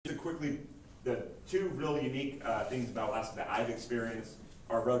quickly, the two really unique things about Alaska that I've experienced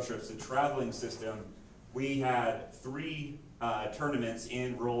are road trips. The traveling system, we had 3 tournaments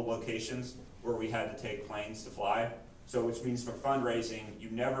in rural locations where we had to take planes to fly. So which means for fundraising, you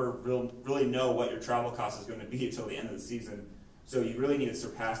never really know what your travel cost is going to be until the end of the season. So you really need to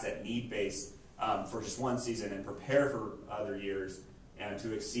surpass that need base for just one season and prepare for other years and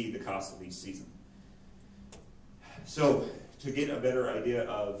to exceed the cost of each season. So to get a better idea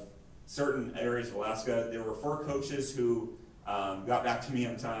of certain areas of Alaska, there were 4 coaches who got back to me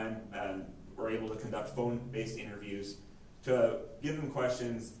on time and were able to conduct phone-based interviews to give them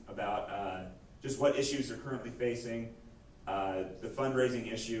questions about just what issues they're currently facing, the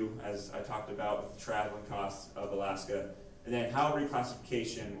fundraising issue, as I talked about with the traveling costs of Alaska, and then how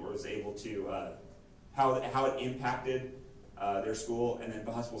reclassification was able to, how it impacted their school, and then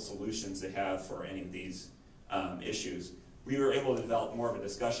possible solutions they have for any of these issues. We were able to develop more of a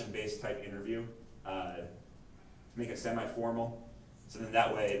discussion-based type interview to make it semi-formal, so then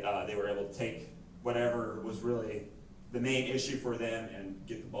that way they were able to take whatever was really the main issue for them and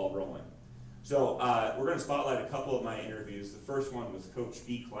get the ball rolling. So we're going to spotlight a couple of my interviews. The first one was Coach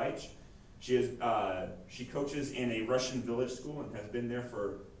V. Kleitch. She coaches in a Russian village school and has been there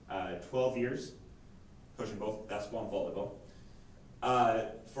for 12 years, coaching both basketball and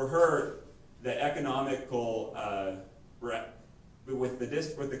volleyball. For her, the economical, with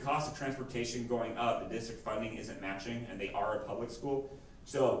the cost of transportation going up, the district funding isn't matching, and they are a public school.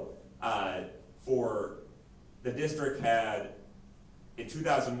 So for the district had, in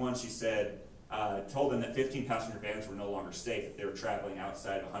 2001, she said, told them that 15-passenger vans were no longer safe if they were traveling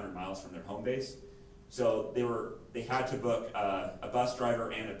outside 100 miles from their home base. So they had to book a bus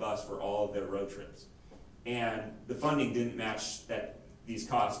driver and a bus for all of their road trips. And the funding didn't match these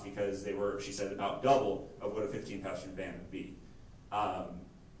costs because they were, she said, about double of what a 15-passenger van would be.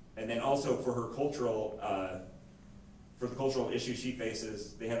 And then also for her cultural, for the cultural issues she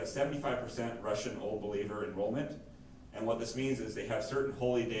faces, they have a 75% Russian Old Believer enrollment. And what this means is they have certain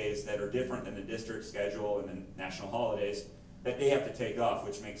holy days that are different than the district schedule and the national holidays that they have to take off,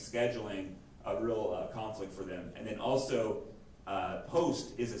 which makes scheduling a real conflict for them. And then also,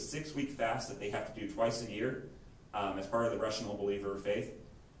 Post is a 6-week fast that they have to do twice a year as part of the Russian Old Believer faith.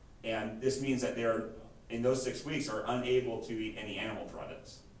 And this means that they're, in those 6 weeks, are unable to eat any animal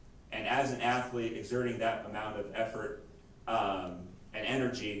products. And as an athlete exerting that amount of effort and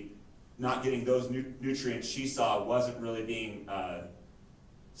energy, not getting those nutrients she saw wasn't really being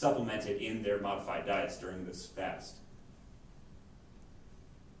supplemented in their modified diets during this fast.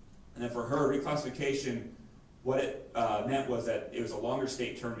 And then for her, reclassification, what it meant was that it was a longer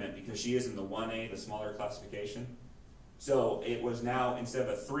state tournament because she is in the 1A, the smaller classification. So it was now, instead of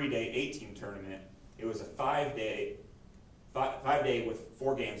a 3-day 8-team tournament, it was a 5-day with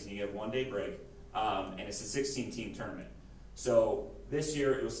 4 games, and you have 1 day break, and it's a 16-team tournament. So this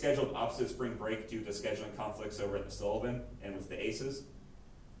year it was scheduled opposite spring break due to scheduling conflicts over at the Sullivan and with the Aces.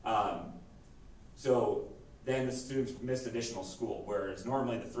 So then the students missed additional school, whereas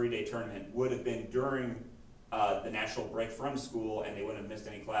normally the 3-day tournament would have been during the national break from school, and they wouldn't have missed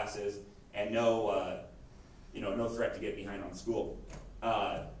any classes, and no threat to get behind on school.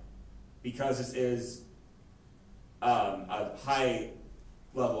 Because this is a high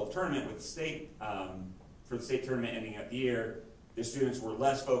level of tournament with the state, for the state tournament ending at the year, the students were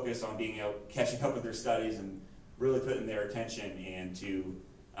less focused on catching up with their studies and really putting their attention into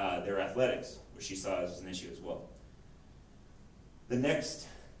their athletics, which she saw as an issue as well. The next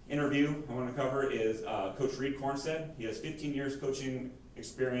interview I want to cover is Coach Reed Cornstead. He has 15 years coaching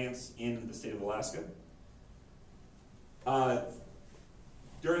experience in the state of Alaska.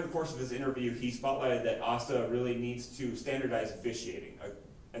 During the course of his interview, he spotlighted that ASA really needs to standardize officiating.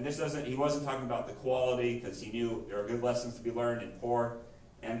 And he wasn't talking about the quality, because he knew there are good lessons to be learned in poor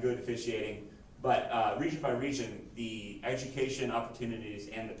and good officiating. But region by region, the education opportunities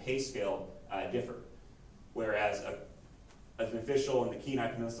and the pay scale differ. Whereas an official in the Kenai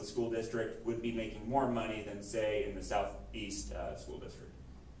Peninsula School District would be making more money than, say, in the Southeast School District.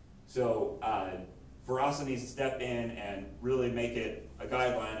 So ASA needs to step in and really make it a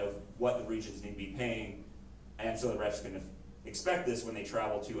guideline of what the regions need to be paying, and so the refs can expect this when they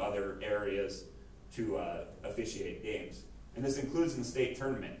travel to other areas to officiate games. And this includes in the state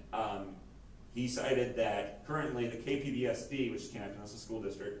tournament. He cited that currently the KPBSD, which is Kenai Peninsula School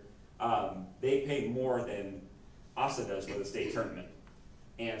District, they pay more than ASA does for the state tournament.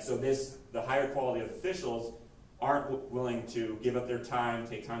 And so the higher quality of officials aren't willing to give up their time,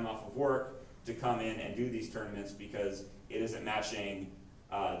 take time off of work to come in and do these tournaments because it isn't matching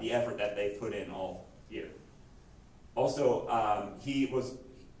the effort that they've put in all year. Also,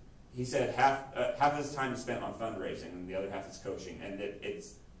 he said half of his time is spent on fundraising and the other half is coaching, and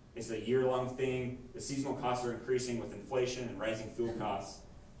it's a year-long thing. The seasonal costs are increasing with inflation and rising fuel costs.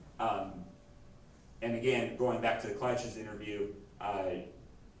 And again, going back to the Kleitch's interview,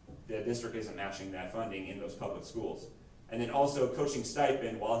 the district isn't matching that funding in those public schools. And then also coaching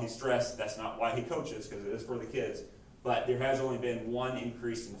stipend, while he stressed that's not why he coaches, because it is for the kids, but there has only been one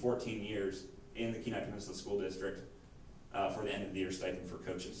increase in 14 years in the Kenai Peninsula School District for the end of the year stipend for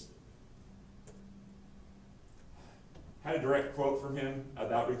coaches. Had a direct quote from him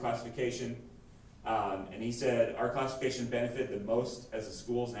about reclassification, and he said, "Our classification benefited the most as the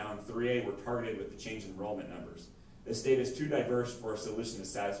schools now in 3A were targeted with the change in enrollment numbers. The state is too diverse for a solution to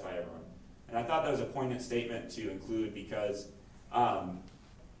satisfy everyone." And I thought that was a poignant statement to include because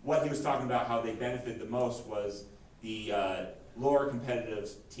what he was talking about, how they benefited the most, was the lower competitive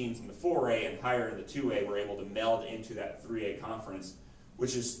teams in the 4A and higher in the 2A were able to meld into that 3A conference,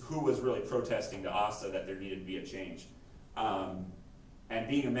 which is who was really protesting to ASA that there needed to be a change. And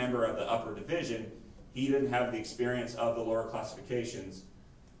being a member of the upper division, he didn't have the experience of the lower classifications.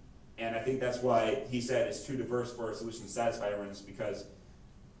 And I think that's why he said it's too diverse for a solution to satisfy everyone, is because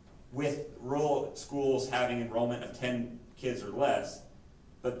with rural schools having enrollment of 10 kids or less,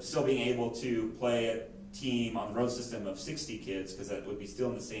 but still being able to play a team on the road system of 60 kids, because that would be still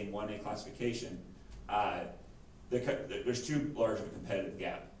in the same 1A classification, there's too large of a competitive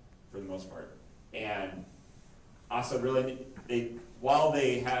gap for the most part. And also really, while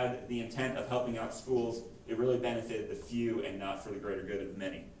they had the intent of helping out schools, it really benefited the few and not for the greater good of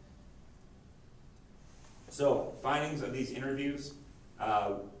many. So, findings of these interviews,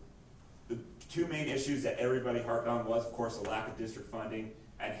 the two main issues that everybody harped on was, of course, the lack of district funding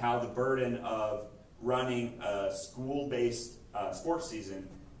and how the burden of running a school-based sports season,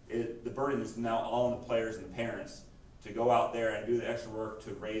 the burden is now all on the players and the parents to go out there and do the extra work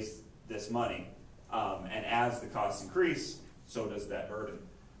to raise this money. And as the costs increase, so does that burden.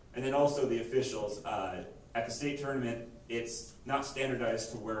 And then also the officials. At the state tournament, it's not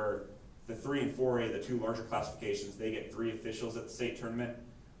standardized to where the 3 and 4A, the two larger classifications, they get 3 officials at the state tournament,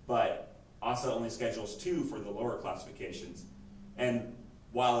 but ASA only schedules 2 for the lower classifications. And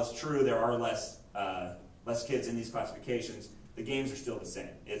while it's true there are less kids in these classifications, the games are still the same.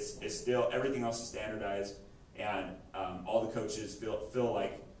 It's still, everything else is standardized, and all the coaches feel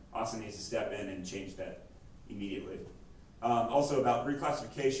like ASA needs to step in and change that immediately. Also about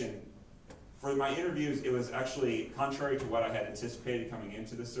reclassification, for my interviews, it was actually contrary to what I had anticipated coming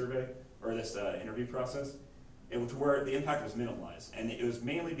into this survey, or this interview process. It was where the impact was minimalized. And it was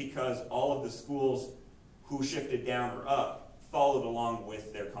mainly because all of the schools who shifted down or up followed along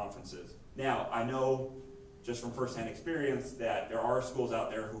with their conferences. Now, I know just from firsthand experience that there are schools out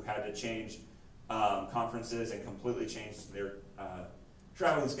there who had to change conferences and completely change their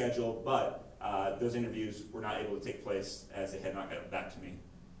traveling schedule, but those interviews were not able to take place as they had not gotten back to me.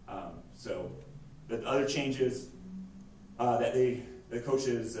 So the other changes that the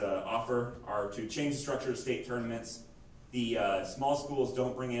coaches offer are to change the structure of state tournaments. The small schools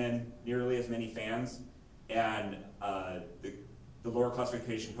don't bring in nearly as many fans, and the lower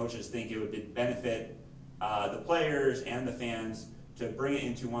classification coaches think it would benefit the players and the fans to bring it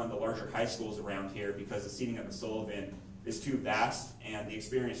into one of the larger high schools around here, because the seating at the Sullivan is too vast and the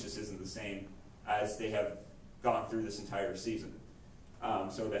experience just isn't the same as they have gone through this entire season.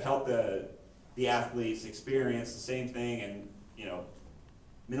 So to help the athletes experience the same thing and, you know,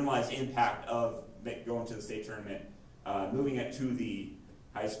 minimize impact of going to the state tournament, moving it to the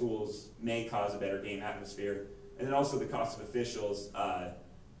high schools may cause a better game atmosphere. And then also the cost of officials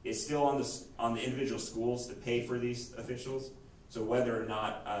is still on the individual schools to pay for these officials. So whether or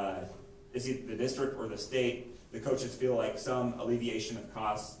not it's either the district or the state, the coaches feel like some alleviation of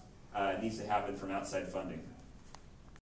costs needs to happen from outside funding.